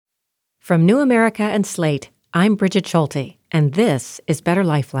From New America and Slate, I'm Bridget Schulte, and this is Better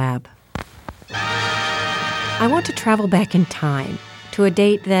Life Lab. I want to travel back in time to a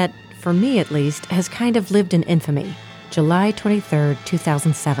date that, for me at least, has kind of lived in infamy, July 23rd,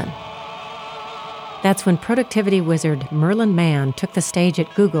 2007. That's when productivity wizard Merlin Mann took the stage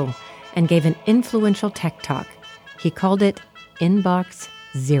at Google and gave an influential tech talk. He called it Inbox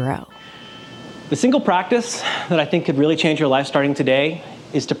Zero. The single practice that I think could really change your life starting today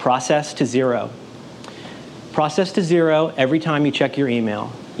is to process to zero. Process to zero every time you check your email.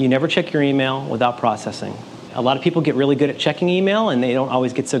 You never check your email without processing. A lot of people get really good at checking email, and they don't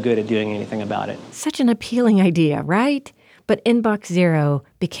always get so good at doing anything about it. Such an appealing idea, right? But Inbox Zero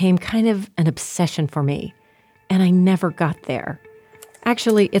became kind of an obsession for me, and I never got there.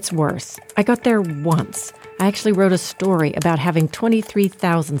 Actually, it's worse. I got there once. I actually wrote a story about having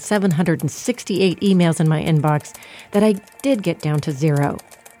 23,768 emails in my inbox that I did get down to zero.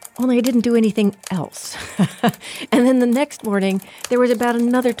 Only I didn't do anything else. And then the next morning, there was about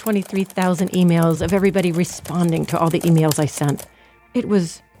another 23,000 emails of everybody responding to all the emails I sent. It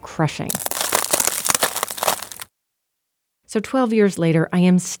was crushing. So 12 years later, I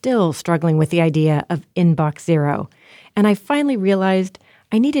am still struggling with the idea of Inbox Zero. And I finally realized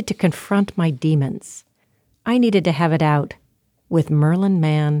I needed to confront my demons. I needed to have it out with Merlin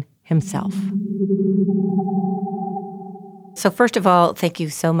Mann himself. So first of all, thank you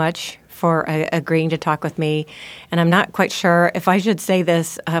so much for agreeing to talk with me. And I'm not quite sure if I should say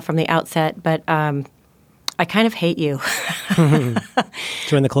this from the outset, but I kind of hate you.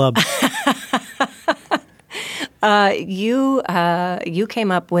 Join the club. You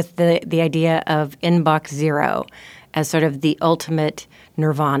came up with the idea of Inbox Zero as sort of the ultimate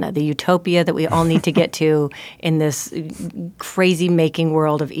nirvana, the utopia that we all need to get to in this crazy-making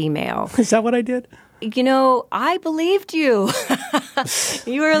world of email. Is that what I did? You know, I believed you.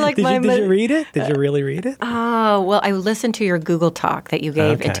 You were like did you read it? Did you really read it? Oh, well, I listened to your Google talk that you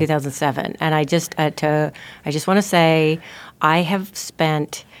gave in 2007, and I just want to say I have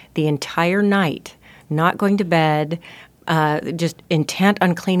spent the entire night not going to bed, just intent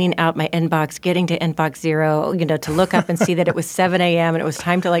on cleaning out my inbox, getting to Inbox Zero, to look up and see that it was 7 a.m. and it was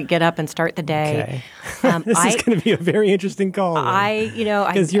time to get up and start the day. Okay. This is going to be a very interesting call.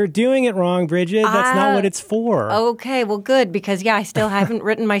 Because you're doing it wrong, Bridget. That's not what it's for. Okay, well, good, because, I still haven't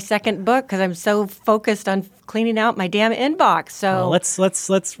written my second book because I'm so focused on cleaning out my damn inbox. So let's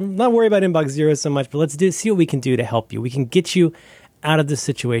not worry about Inbox Zero so much, but let's see what we can do to help you. We can get you out of this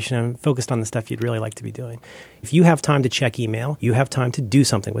situation and focused on the stuff you'd really like to be doing. If you have time to check email, you have time to do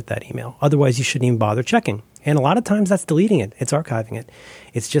something with that email. Otherwise, you shouldn't even bother checking. And a lot of times that's deleting it. It's archiving it.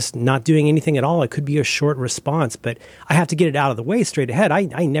 It's just not doing anything at all. It could be a short response, but I have to get it out of the way straight ahead.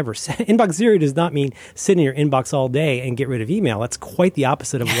 I never said Inbox Zero does not mean sit in your inbox all day and get rid of email. That's quite the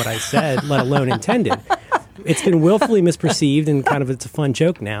opposite of what I said, let alone intended. It's been willfully misperceived and it's a fun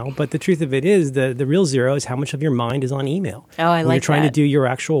joke now. But the truth of it is the real zero is how much of your mind is on email. Oh, I like that. When you're trying to do your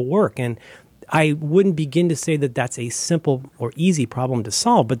actual work. And I wouldn't begin to say that that's a simple or easy problem to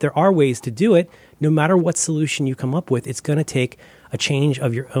solve, but there are ways to do it. No matter what solution you come up with, it's going to take a change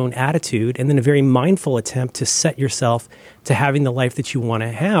of your own attitude and then a very mindful attempt to set yourself to having the life that you want to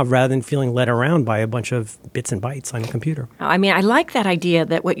have rather than feeling led around by a bunch of bits and bytes on your computer. I mean, I like that idea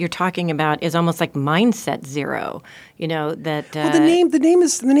that what you're talking about is almost like mindset zero, that... Well, the name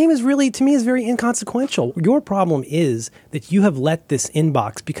is really, to me, is very inconsequential. Your problem is that you have let this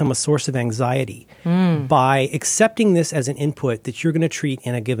inbox become a source of anxiety by accepting this as an input that you're going to treat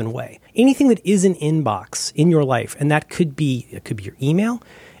in a given way. Anything that is an inbox in your life, and it could be your email,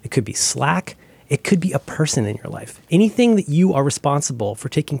 it could be Slack, it could be a person in your life. Anything that you are responsible for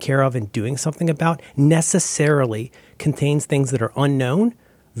taking care of and doing something about necessarily contains things that are unknown,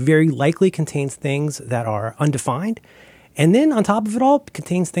 very likely contains things that are undefined, and then on top of it all,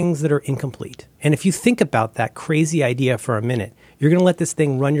 contains things that are incomplete. And if you think about that crazy idea for a minute, you're going to let this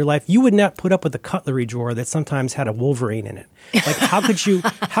thing run your life. You would not put up with a cutlery drawer that sometimes had a Wolverine in it. Like, how could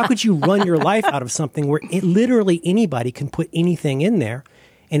you run your life out of something where literally anybody can put anything in there?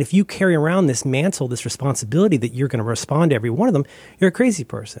 And if you carry around this mantle, this responsibility that you're going to respond to every one of them, you're a crazy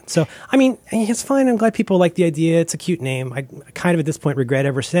person. So, I mean, it's fine. I'm glad people like the idea. It's a cute name. I kind of at this point regret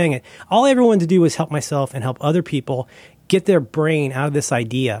ever saying it. All I ever wanted to do was help myself and help other people get their brain out of this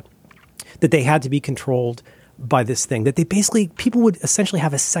idea that they had to be controlled by this thing, that people would essentially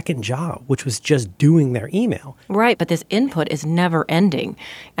have a second job, which was just doing their email. Right, but this input is never ending.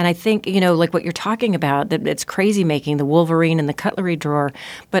 And I think, like what you're talking about, that it's crazy making the Wolverine in the cutlery drawer.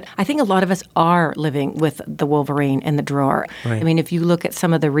 But I think a lot of us are living with the Wolverine in the drawer. Right. I mean, if you look at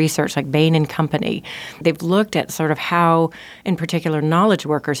some of the research, like Bain and Company, they've looked at sort of how, in particular, knowledge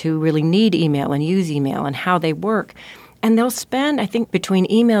workers who really need email and use email and how they work. And they'll spend, I think, between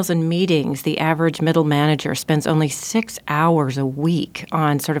emails and meetings, the average middle manager spends only 6 hours a week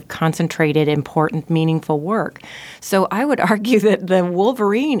on sort of concentrated, important, meaningful work. So I would argue that the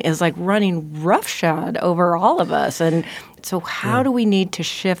Wolverine is like running roughshod over all of us. And so how do we need to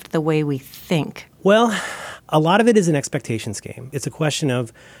shift the way we think? Well, a lot of it is an expectations game. It's a question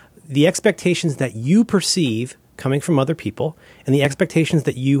of the expectations that you perceive coming from other people and the expectations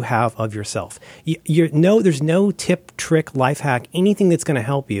that you have of yourself. There's no tip, trick, life hack, anything that's going to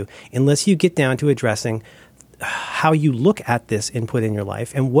help you unless you get down to addressing how you look at this input in your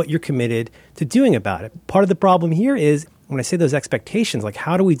life and what you're committed to doing about it. Part of the problem here is when I say those expectations, like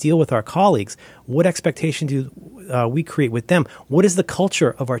how do we deal with our colleagues? What expectation do we create with them? What is the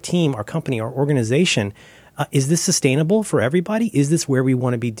culture of our team, our company, our organization? Is this sustainable for everybody? Is this where we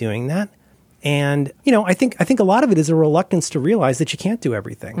want to be doing that? And, I think a lot of it is a reluctance to realize that you can't do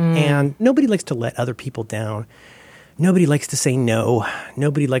everything. And nobody likes to let other people down. Nobody likes to say no.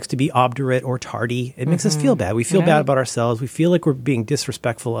 Nobody likes to be obdurate or tardy. It makes us feel bad. We feel bad about ourselves. We feel like we're being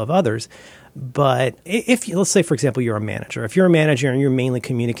disrespectful of others. But let's say, for example, you're a manager. If you're a manager and you're mainly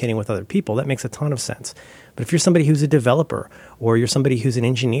communicating with other people, that makes a ton of sense. But if you're somebody who's a developer or you're somebody who's an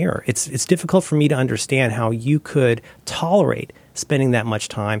engineer, it's difficult for me to understand how you could tolerate spending that much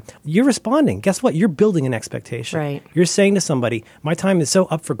time. You're responding. Guess what? You're building an expectation. Right. You're saying to somebody, my time is so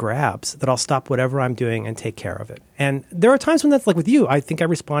up for grabs that I'll stop whatever I'm doing and take care of it. And there are times when that's like with you. I think I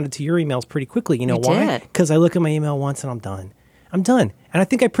responded to your emails pretty quickly. You know why? Because I look at my email once and I'm done. And I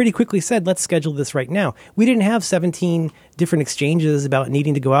think I pretty quickly said, let's schedule this right now. We didn't have 17 different exchanges about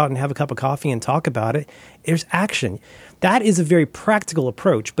needing to go out and have a cup of coffee and talk about it. There's action. That is a very practical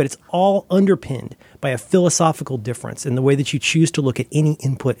approach, but it's all underpinned by a philosophical difference in the way that you choose to look at any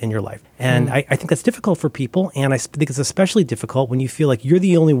input in your life. And I think that's difficult for people, and I think it's especially difficult when you feel like you're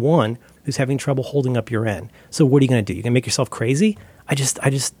the only one who's having trouble holding up your end. So what are you going to do? You're going to make yourself crazy? I just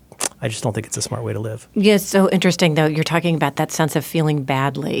don't think it's a smart way to live. Yeah, it's so interesting, though. You're talking about that sense of feeling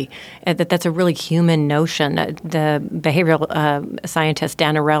badly. That's a really human notion. The behavioral scientist,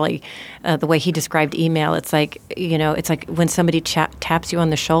 Dan Ariely, the way he described email, it's like when somebody taps you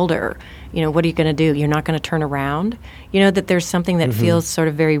on the shoulder, what are you going to do? You're not going to turn around? That there's something that feels sort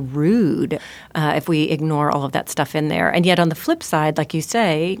of very rude if we ignore all of that stuff in there. And yet on the flip side, like you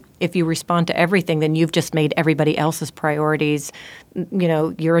say, if you respond to everything, then you've just made everybody else's priorities,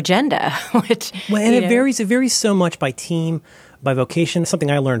 your agenda. It varies so much by team, by vocation.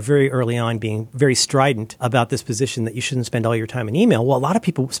 Something I learned very early on, being very strident about this position that you shouldn't spend all your time in email. Well, a lot of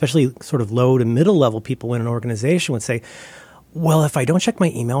people, especially sort of low to middle level people in an organization, would say, well, if I don't check my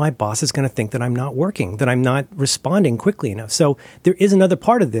email, my boss is going to think that I'm not working, that I'm not responding quickly enough. So there is another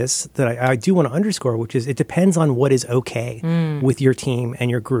part of this that I do want to underscore, which is it depends on what is okay with your team and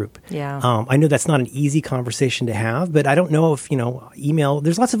your group. Yeah. I know that's not an easy conversation to have, but I don't know if, email,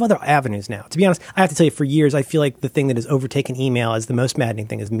 there's lots of other avenues now. To be honest, I have to tell you, for years, I feel like the thing that has overtaken email as the most maddening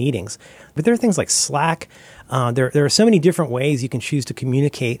thing is meetings. But there are things like Slack. There are so many different ways you can choose to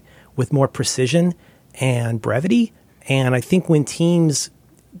communicate with more precision and brevity. And I think when teams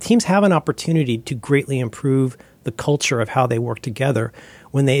have an opportunity to greatly improve the culture of how they work together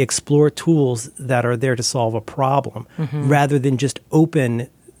when they explore tools that are there to solve a problem rather than just open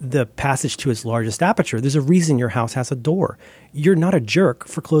the passage to its largest aperture. There's a reason your house has a door. You're not a jerk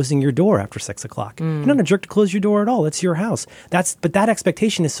for closing your door after 6 o'clock. You're not a jerk to close your door at all. It's your house. But that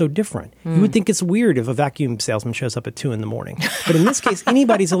expectation is so different. You would think it's weird if a vacuum salesman shows up at 2 a.m. But in this case,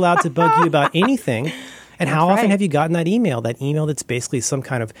 anybody's allowed to bug you about anything. And how often have you gotten that email that's basically some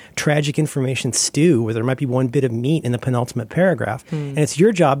kind of tragic information stew where there might be one bit of meat in the penultimate paragraph. And it's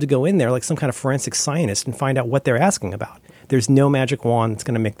your job to go in there like some kind of forensic scientist and find out what they're asking about. There's no magic wand that's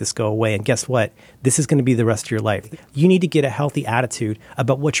going to make this go away. And guess what? This is going to be the rest of your life. You need to get a healthy attitude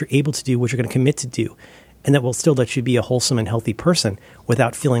about what you're able to do, what you're going to commit to do. And that will still let you be a wholesome and healthy person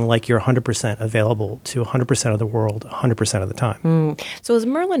without feeling like you're 100% available to 100% of the world 100% of the time. So as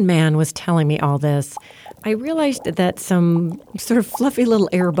Merlin Mann was telling me all this, I realized that some sort of fluffy little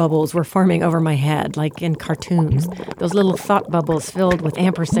air bubbles were forming over my head, like in cartoons. Those little thought bubbles filled with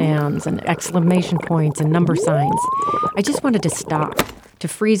ampersands and exclamation points and number signs. I just wanted to stop, to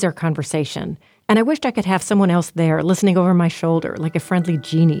freeze our conversation. And I wished I could have someone else there listening over my shoulder, like a friendly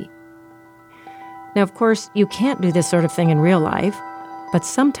genie. Now, of course, you can't do this sort of thing in real life, but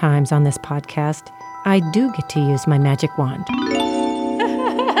sometimes on this podcast, I do get to use my magic wand.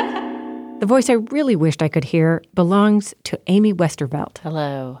 The voice I really wished I could hear belongs to Amy Westervelt.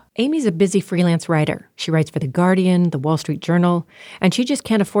 Hello. Amy's a busy freelance writer. She writes for The Guardian, The Wall Street Journal, and she just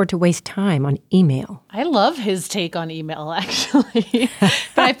can't afford to waste time on email. I love his take on email, actually.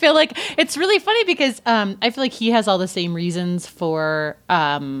 But I feel like it's really funny because I feel like he has all the same reasons for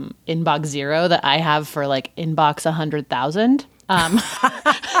inbox 0 that I have for like inbox 100,000.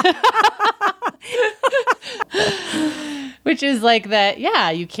 Which is like that, yeah,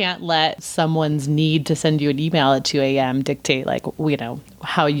 you can't let someone's need to send you an email at 2 a.m. dictate, like, you know,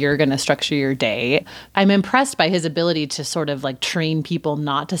 how you're going to structure your day. I'm impressed by his ability to sort of like train people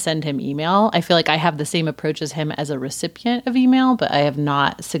not to send him email. I feel like I have the same approach as him as a recipient of email, but I have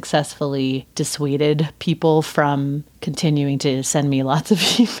not successfully dissuaded people from continuing to send me lots of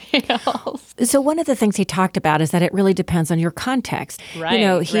emails. So one of the things he talked about is that it really depends on your context. Right, you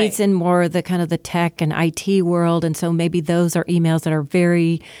know, he's in more the kind of the tech and IT world, and so maybe those are emails that are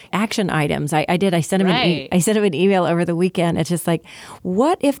very action items. I sent him I sent him an email over the weekend. It's just like,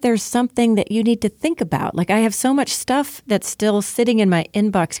 what if there's something that you need to think about? Like, I have so much stuff that's still sitting in my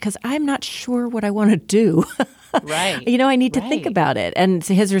inbox because I'm not sure what I want to do. Right. You know, I need to think about it. And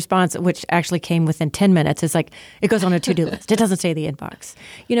so his response, which actually came within 10 minutes, is like, it goes on a to-do list. It doesn't stay in the inbox.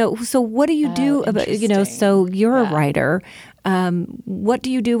 You know, so what do you do about, you know, so you're a writer. What do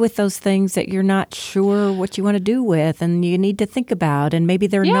you do with those things that you're not sure what you want to do with and you need to think about? And maybe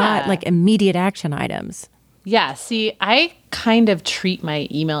they're not like immediate action items. Yeah, see, I kind of treat my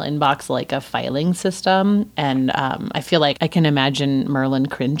email inbox like a filing system, and I feel like I can imagine Merlin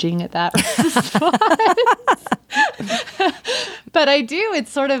cringing at that response. But I do.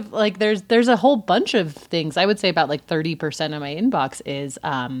 It's sort of like there's a whole bunch of things. I would say about like 30% of my inbox is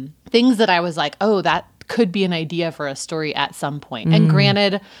things that I was like, oh, that could be an idea for a story at some point. And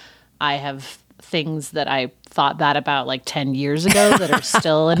granted, I have things that I thought that about like 10 years ago that are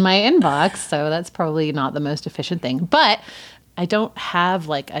still in my inbox. So that's probably not the most efficient thing. But I don't have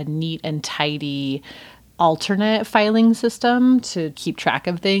like a neat and tidy alternate filing system to keep track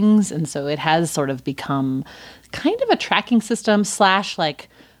of things. And so it has sort of become kind of a tracking system / like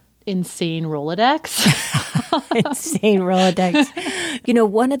insane Rolodex. Insane Rolodex. You know,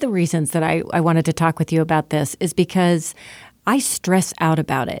 one of the reasons that I wanted to talk with you about this is because I stress out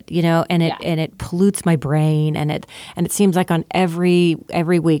about it, you know, and it pollutes my brain, and it seems like on every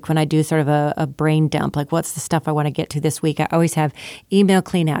week when I do sort of a brain dump, like what's the stuff I want to get to this week, I always have email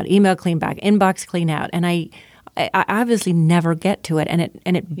clean out, email clean back, inbox clean out, and I obviously never get to it, and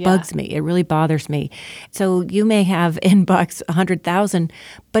it bugs me. It really bothers me. So you may have inbox 100,000,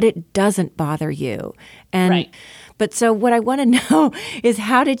 but it doesn't bother you, and. Right. But so what I want to know is,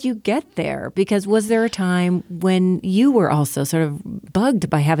 how did you get there? Because was there a time when you were also sort of bugged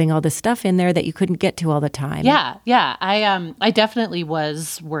by having all this stuff in there that you couldn't get to all the time? Yeah. I definitely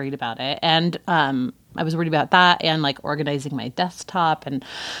was worried about it. And I was worried about that and like organizing my desktop. And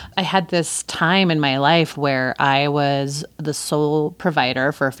I had this time in my life where I was the sole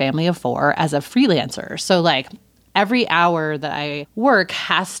provider for a family of 4 as a freelancer. So like every hour that I work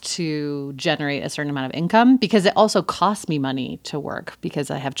has to generate a certain amount of income, because it also costs me money to work because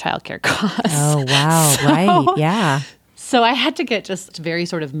I have childcare costs. Oh, wow. Right. Yeah. So I had to get just very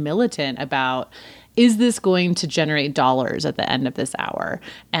sort of militant about, is this going to generate dollars at the end of this hour?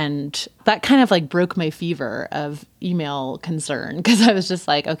 And that kind of like broke my fever of email concern, because I was just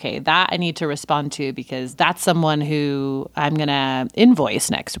like, okay, that I need to respond to because that's someone who I'm going to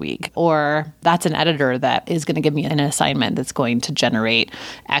invoice next week, or that's an editor that is going to give me an assignment that's going to generate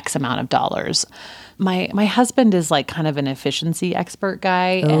X amount of dollars. My husband is like kind of an efficiency expert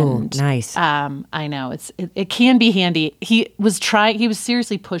guy. Oh, and nice. I know it can be handy. He was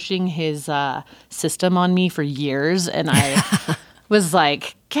seriously pushing his system on me for years. And I was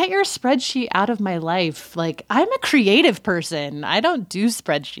like, get your spreadsheet out of my life. Like, I'm a creative person. I don't do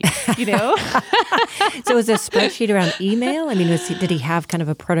spreadsheets, you know? So is a spreadsheet around email? I mean, did he have kind of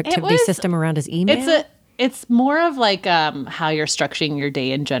a productivity system around his email? It's more of like how you're structuring your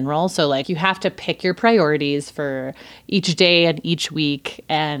day in general. So like you have to pick your priorities for each day and each week.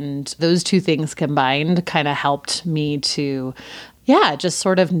 And those two things combined kind of helped me to, just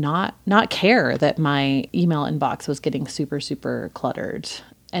sort of not care that my email inbox was getting super, super cluttered.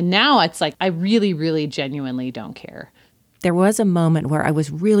 And now it's like I really, really genuinely don't care. There was a moment where I was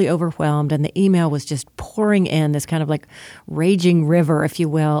really overwhelmed and the email was just pouring in, this kind of like raging river, if you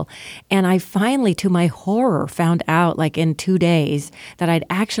will. And I finally, to my horror, found out like in 2 days that I'd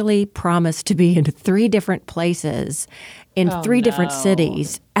actually promised to be in 3 different places in 3 different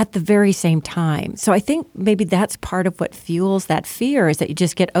cities at the very same time. So I think maybe that's part of what fuels that fear, is that you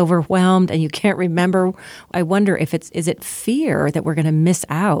just get overwhelmed and you can't remember. I wonder if is it fear that we're going to miss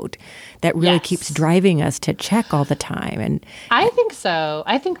out that really keeps driving us to check all the time? And I think so.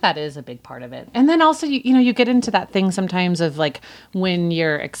 I think that is a big part of it. And then also, you get into that thing sometimes of like when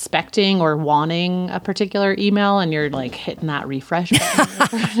you're expecting or wanting a particular email and you're like hitting that refresh button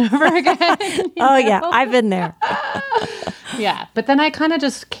over and over again. Oh, yeah, I've been there. Yeah. But then I kind of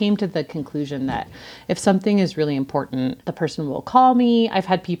just came to the conclusion that if something is really important, the person will call me. I've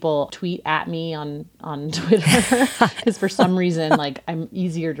had people tweet at me on Twitter because for some reason, like, I'm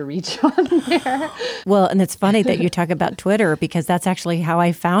easier to reach on there. Well, and it's funny that you talk about Twitter, because that's actually how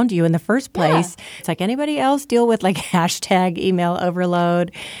I found you in the first place. Yeah. It's like, anybody else deal with like hashtag email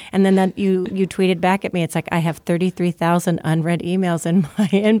overload? And then you tweeted back at me. It's like, I have 33,000 unread emails in my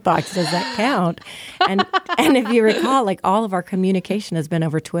inbox. Does that count? And if you recall, like, all of our communication has been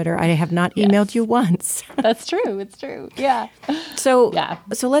over Twitter. I have not emailed you once. That's true. It's true. Yeah. So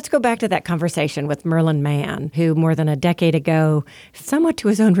let's go back to that conversation with Merlin Mann, who more than a decade ago, somewhat to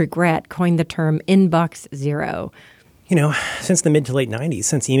his own regret, coined the term inbox zero. Since the mid to late 90s,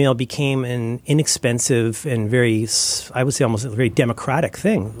 since email became an inexpensive and very, I would say almost a very democratic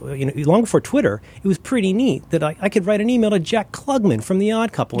thing. Long before Twitter, it was pretty neat that I could write an email to Jack Klugman from The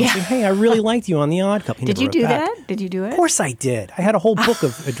Odd Couple and say, hey, I really liked you on The Odd Couple. Did you do that? Did you do it? Of course I did. I had a whole book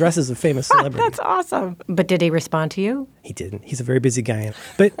of addresses of famous celebrities. That's awesome. But did he respond to you? He didn't. He's a very busy guy.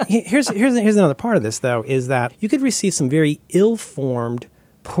 But here's another part of this, though, is that you could receive some very ill-formed,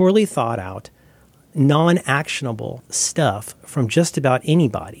 poorly thought out, non-actionable stuff from just about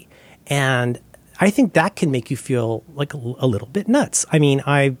anybody. And I think that can make you feel like a little bit nuts. I mean,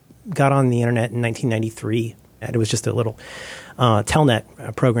 I got on the internet in 1993, and it was just a little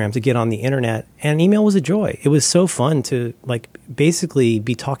Telnet program to get on the internet, and email was a joy. It was so fun to like basically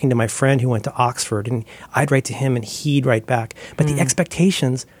be talking to my friend who went to Oxford, and I'd write to him and he'd write back. But the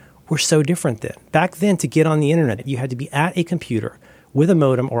expectations were so different then. Back then, to get on the internet, you had to be at a computer with a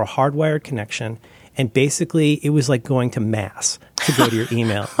modem or a hardwired connection. And basically, it was like going to mass to go to your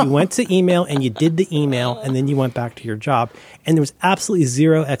email. You went to email and you did the email, and then you went back to your job. And there was absolutely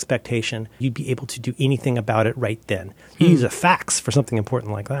zero expectation you'd be able to do anything about it right then. You use a fax for something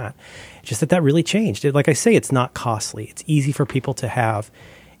important like that. Just that really changed. Like I say, it's not costly. It's easy for people to have.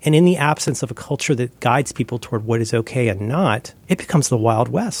 And in the absence of a culture that guides people toward what is okay and not, it becomes the Wild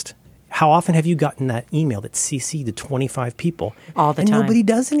West. How often have you gotten that email that's CC'd to 25 people? All the time. And time. Nobody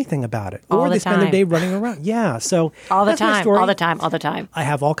does anything about it. Or they spend their day running around. Yeah, so all the that's my time, story. all the time, all the time. I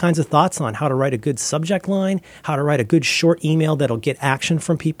have all kinds of thoughts on how to write a good subject line, how to write a good short email that'll get action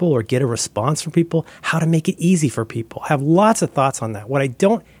from people or get a response from people, how to make it easy for people. I have lots of thoughts on that. What I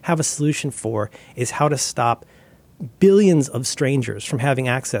don't have a solution for is how to stop billions of strangers from having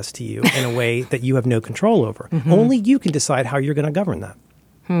access to you in a way that you have no control over. Only you can decide how you're going to govern that.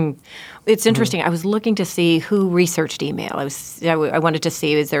 It's interesting. I was looking to see who researched email. I wanted to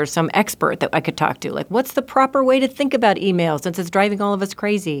see, is there some expert that I could talk to? Like, what's the proper way to think about email since it's driving all of us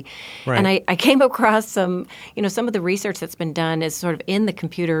crazy? Right. And I came across some of the research that's been done is sort of in the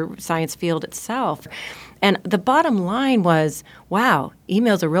computer science field itself. And the bottom line was, wow,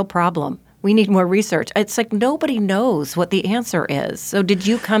 email's a real problem. We need more research. It's like nobody knows what the answer is. So did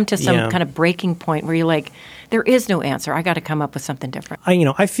you come to some kind of breaking point where you're like, there is no answer. I got to come up with something different.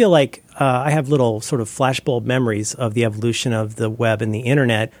 I feel like I have little sort of flashbulb memories of the evolution of the web and the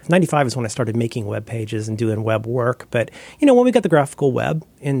internet. 95 is when I started making web pages and doing web work. But, when we got the graphical web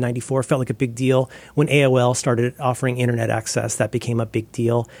in 94, it felt like a big deal. When AOL started offering internet access, that became a big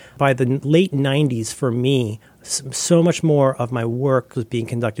deal. By the late 90s, for me, so much more of my work was being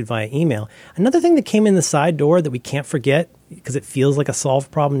conducted via email. Another thing that came in the side door that we can't forget, because it feels like a solved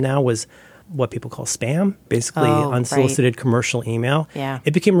problem now, was what people call spam, basically unsolicited commercial email. Yeah.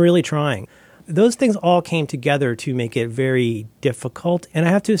 It became really trying. Those things all came together to make it very difficult. And I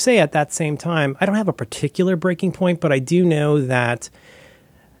have to say at that same time, I don't have a particular breaking point, but I do know that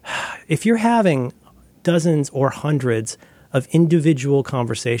if you're having dozens or hundreds of individual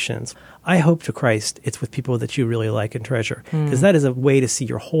conversations, I hope to Christ it's with people that you really like and treasure, because that is a way to see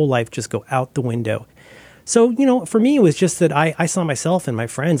your whole life just go out the window. So, for me, it was just that I saw myself and my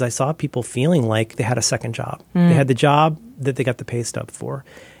friends, I saw people feeling like they had a second job. They had the job that they got the pay stub for.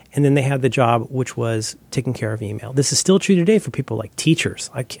 And then they had the job, which was taking care of email. This is still true today for people like teachers.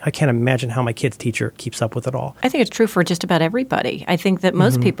 I can't imagine how my kid's teacher keeps up with it all. I think it's true for just about everybody. I think that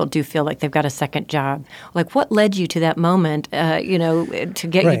most people do feel like they've got a second job. Like, what led you to that moment, to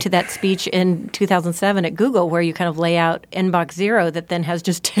get you to that speech in 2007 at Google where you kind of lay out Inbox Zero that then has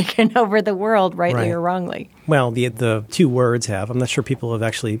just taken over the world, rightly or wrongly? Well, the two words have. I'm not sure people have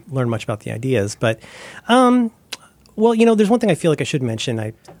actually learned much about the ideas, but well, there's one thing I feel like I should mention.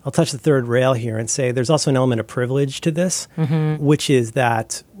 I'll touch the third rail here and say there's also an element of privilege to this, which is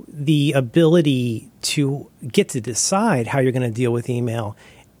that the ability to get to decide how you're going to deal with email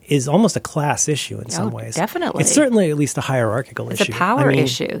is almost a class issue in some ways. Definitely. It's certainly at least a hierarchical issue. It's a power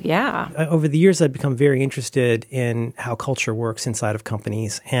issue, yeah. Over the years, I've become very interested in how culture works inside of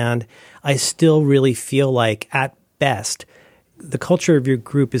companies, and I still really feel like, at best, the culture of your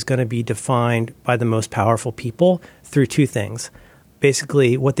group is going to be defined by the most powerful people through two things.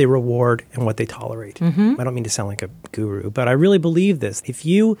 Basically, what they reward and what they tolerate. I don't mean to sound like a guru, but I really believe this.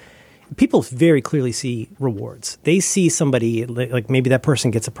 People very clearly see rewards. They see somebody, like maybe that person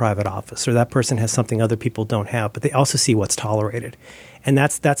gets a private office or that person has something other people don't have, but they also see what's tolerated. And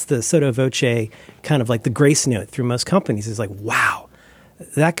that's the sotto voce kind of like the grace note through most companies is like, wow,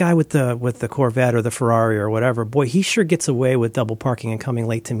 that guy with the Corvette or the Ferrari or whatever, boy, he sure gets away with double parking and coming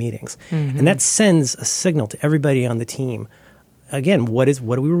late to meetings. And that sends a signal to everybody on the team. Again, what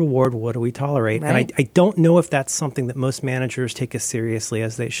do we reward? What do we tolerate? Right. And I don't know if that's something that most managers take as seriously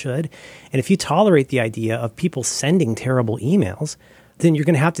as they should. And if you tolerate the idea of people sending terrible emails, then you're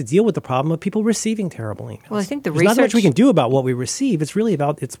going to have to deal with the problem of people receiving terrible emails. Well, I think There's not much we can do about what we receive. It's really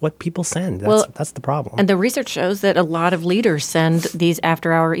it's what people send. That's the problem. And the research shows that a lot of leaders send these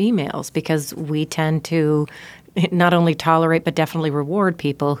after-hour emails because we tend to not only tolerate but definitely reward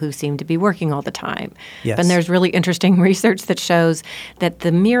people who seem to be working all the time. Yes. And there's really interesting research that shows that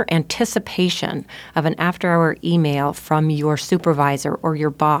the mere anticipation of an after-hour email from your supervisor or your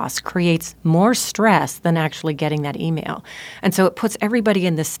boss creates more stress than actually getting that email. And so it puts everybody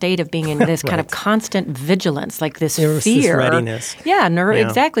in this state of being in this kind of constant vigilance, like this fear. This readiness. Yeah,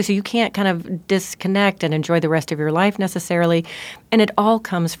 exactly. So you can't kind of disconnect and enjoy the rest of your life necessarily. And it all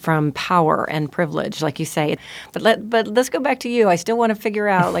comes from power and privilege, like you say. But let's go back to you. I still want to figure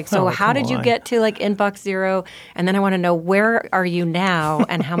out, like, so how did you get to, like, Inbox Zero? And then I want to know, where are you now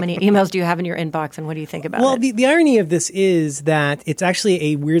and how many emails do you have in your inbox and what do you think about it? Well, the irony of this is that it's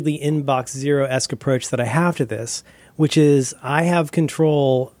actually a weirdly Inbox Zero-esque approach that I have to this, which is I have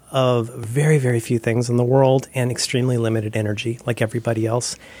control of very, very few things in the world and extremely limited energy, like everybody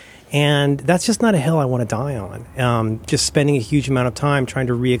else. And that's just not a hill I want to die on. Just spending a huge amount of time trying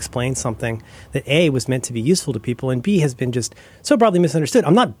to re-explain something that A, was meant to be useful to people, and B, has been just so broadly misunderstood.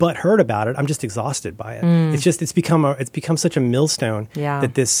 I'm not butthurt about it. I'm just exhausted by it. It's become such a millstone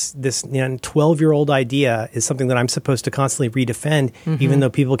that this 12-year-old idea is something that I'm supposed to constantly redefend, even though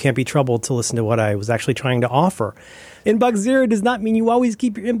people can't be troubled to listen to what I was actually trying to offer. Inbox Zero does not mean you always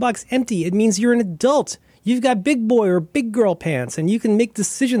keep your inbox empty. It means you're an adult. You've got big boy or big girl pants, and you can make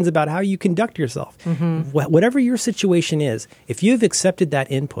decisions about how you conduct yourself. Whatever your situation is, if you've accepted that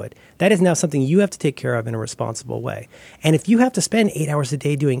input, that is now something you have to take care of in a responsible way. And if you have to spend 8 hours a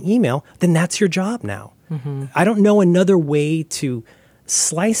day doing email, then that's your job now. I don't know another way to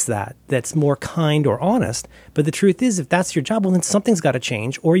slice that's more kind or honest. But the truth is, if that's your job, well, then something's got to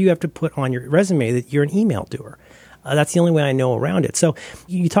change, or you have to put on your resume that you're an email doer. That's the only way I know around it. So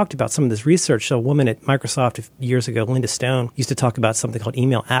you talked about some of this research. So a woman at Microsoft years ago, Linda Stone, used to talk about something called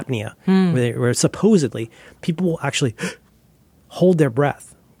email apnea, where supposedly people will actually hold their breath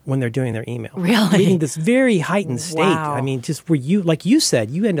when they're doing their email. Really? Meaning this very heightened state. Wow. I mean, just where you, like you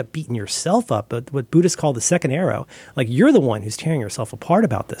said, you end up beating yourself up, but what Buddhists call the second arrow. Like you're the one who's tearing yourself apart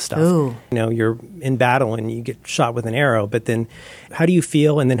about this stuff. Ooh. You're in battle and you get shot with an arrow, but then how do you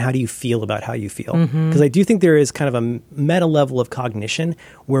feel? And then how do you feel about how you feel? Because I do think there is kind of a meta level of cognition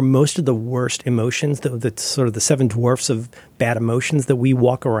where most of the worst emotions, the sort of the seven dwarfs of bad emotions that we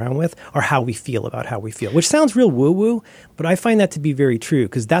walk around with are how we feel about how we feel, which sounds real woo-woo, but I find that to be very true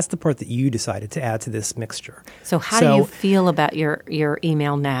because that's the part that you decided to add to this mixture. So how do you feel about your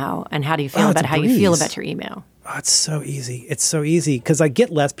email now, and how do you feel about how you feel about your email? Oh, it's so easy. It's so easy because I get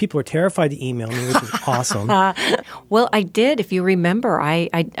less. People are terrified to email me, which is awesome. Well, I did. If you remember, I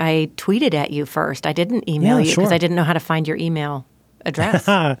tweeted at you first. I didn't email you because I didn't know how to find your email address.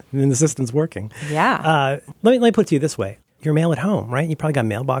 And the system's working. Yeah. Let me put it to you this way. Your mail at home, right? You probably got a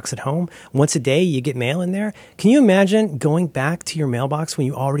mailbox at home. Once a day, you get mail in there. Can you imagine going back to your mailbox when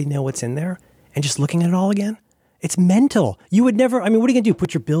you already know what's in there and just looking at it all again? It's mental. You would never, I mean, what are you going to do?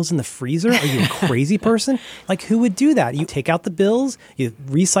 Put your bills in the freezer? Are you a crazy person? Like, who would do that? You take out the bills, you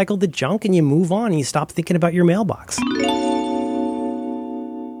recycle the junk, and you move on, and you stop thinking about your mailbox.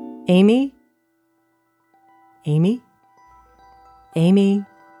 Amy? Amy? Amy?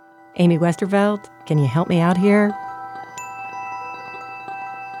 Amy Westervelt? Can you help me out here?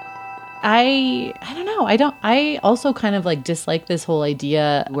 I don't know. I also kind of like dislike this whole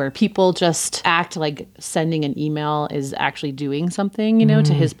idea where people just act like sending an email is actually doing something, you know,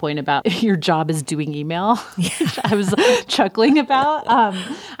 to his point about your job is doing email. I was chuckling about.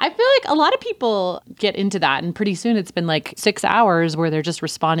 I feel like a lot of people get into that, and pretty soon it's been like 6 hours where they're just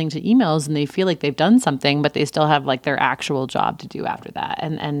responding to emails and they feel like they've done something, but they still have like their actual job to do after that.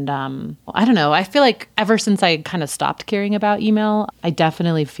 And I don't know. I feel like ever since I kind of stopped caring about email, I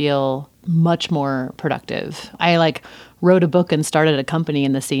definitely feel much more productive. I like wrote a book and started a company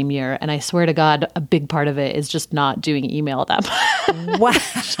in the same year. And I swear to God, a big part of it is just not doing email that much. Wow.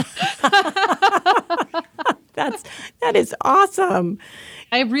 That is awesome.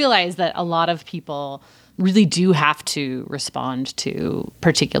 I realize that a lot of people really do have to respond to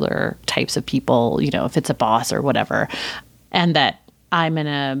particular types of people, you know, if it's a boss or whatever. And that I'm in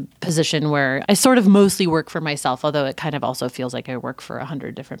a position where I sort of mostly work for myself, although it kind of also feels like I work for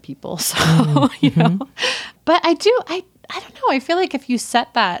 100 different people. So, you know, but I don't know. I feel like if you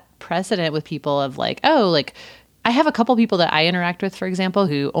set that precedent with people of like, oh, like I have a couple people that I interact with, for example,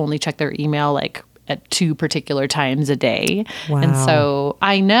 who only check their email like at 2 particular times a day. Wow. And so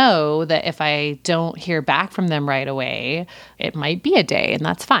I know that if I don't hear back from them right away, it might be a day, and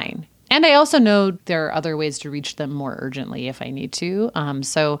that's fine. And I also know there are other ways to reach them more urgently if I need to.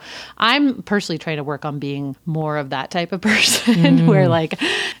 So I'm personally trying to work on being more of that type of person where like,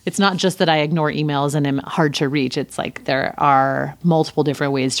 it's not just that I ignore emails and am hard to reach. It's like there are multiple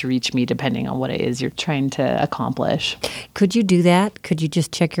different ways to reach me depending on what it is you're trying to accomplish. Could you do that? Could you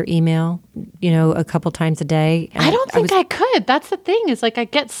just check your email, you know, a couple times a day? I don't think I could. That's the thing is like I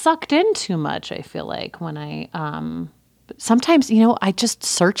get sucked in too much, I feel like, when I... Sometimes, you know, I just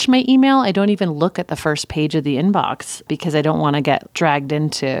search my email. I don't even look at the first page of the inbox because I don't want to get dragged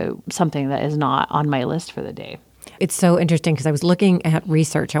into something that is not on my list for the day. It's so interesting because I was looking at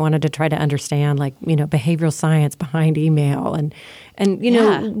research. I wanted to try to understand, like, you know, behavioral science behind email. And you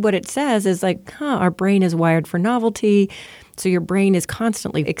know, what it says is like, our brain is wired for novelty. So your brain is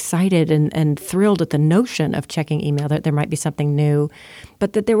constantly excited and thrilled at the notion of checking email, that there might be something new.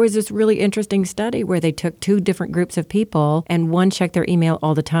 But that there was this really interesting study where they took 2 different groups of people, and one checked their email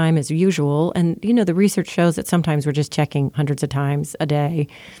all the time as usual. And, you know, the research shows that sometimes we're just checking hundreds of times a day.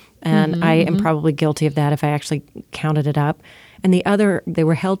 And I am probably guilty of that if I actually counted it up. And the other, they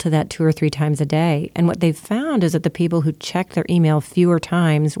were held to that 2 or 3 times a day. And what they've found is that the people who checked their email fewer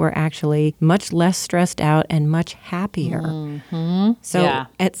times were actually much less stressed out and much happier. So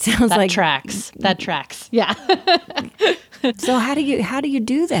it sounds like that tracks. Yeah. So how do you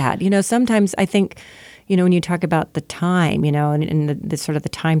do that? You know, sometimes I think, you know, when you talk about the time, you know, and the sort of the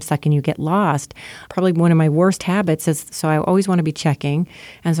time suck and you get lost, probably one of my worst habits is, so I always want to be checking.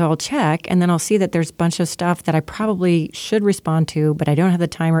 And so I'll check, and then I'll see that there's a bunch of stuff that I probably should respond to, but I don't have the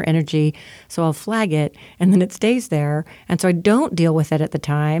time or energy. So I'll flag it, and then it stays there. And so I don't deal with it at the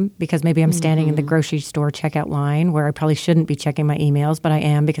time because maybe I'm standing in the grocery store checkout line where I probably shouldn't be checking my emails, but I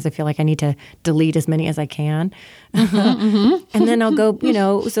am because I feel like I need to delete as many as I can. And then I'll go, you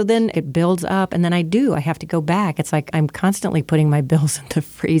know, so then it builds up, and then I have to go back. It's like I'm constantly putting my bills in the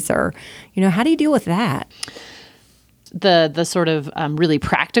freezer. You know, how do you deal with that? The sort of really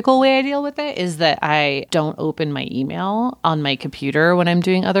practical way I deal with it is that I don't open my email on my computer when I'm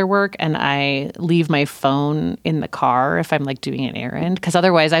doing other work, and I leave my phone in the car if I'm like doing an errand, because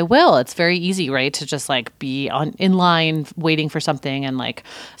otherwise I will. It's very easy, right, to just like be in line waiting for something and like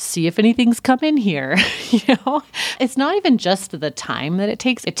see if anything's come in here. You know, it's not even just the time that it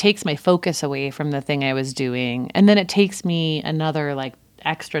takes. It takes my focus away from the thing I was doing, and then it takes me another like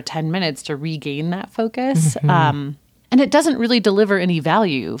extra 10 minutes to regain that focus. And it doesn't really deliver any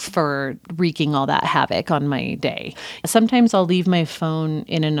value for wreaking all that havoc on my day. Sometimes I'll leave my phone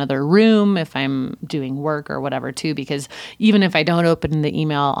in another room if I'm doing work or whatever too, because even if I don't open the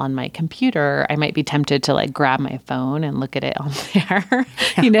email on my computer, I might be tempted to like grab my phone and look at it on there,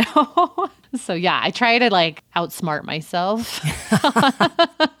 you know? So yeah, I try to like outsmart myself.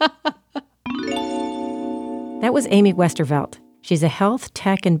 That was Amy Westervelt. She's a health,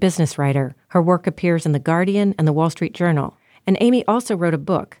 tech, and business writer. Her work appears in The Guardian and The Wall Street Journal. And Amy also wrote a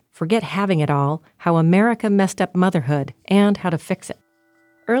book, Forget Having It All, How America Messed Up Motherhood and How to Fix It.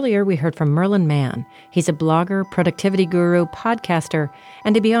 Earlier, we heard from Merlin Mann. He's a blogger, productivity guru, podcaster,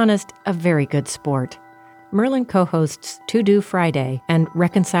 and to be honest, a very good sport. Merlin co-hosts To Do Friday and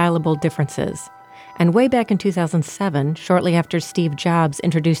Reconcilable Differences. And way back in 2007, shortly after Steve Jobs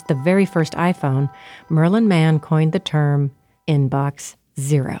introduced the very first iPhone, Merlin Mann coined the term Inbox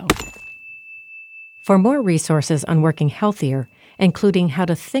Zero. For more resources on working healthier, including how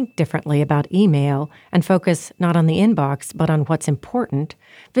to think differently about email and focus not on the inbox but on what's important,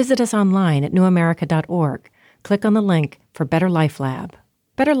 visit us online at newamerica.org. Click on the link for Better Life Lab.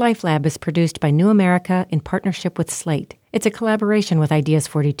 Better Life Lab is produced by New America in partnership with Slate. It's a collaboration with Ideas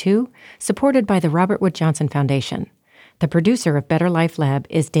 42, supported by the Robert Wood Johnson Foundation. The producer of Better Life Lab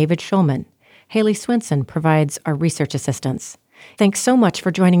is David Schulman. Haley Swinson provides our research assistance. Thanks so much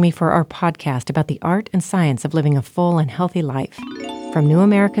for joining me for our podcast about the art and science of living a full and healthy life. From New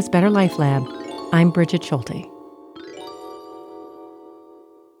America's Better Life Lab, I'm Bridget Schulte.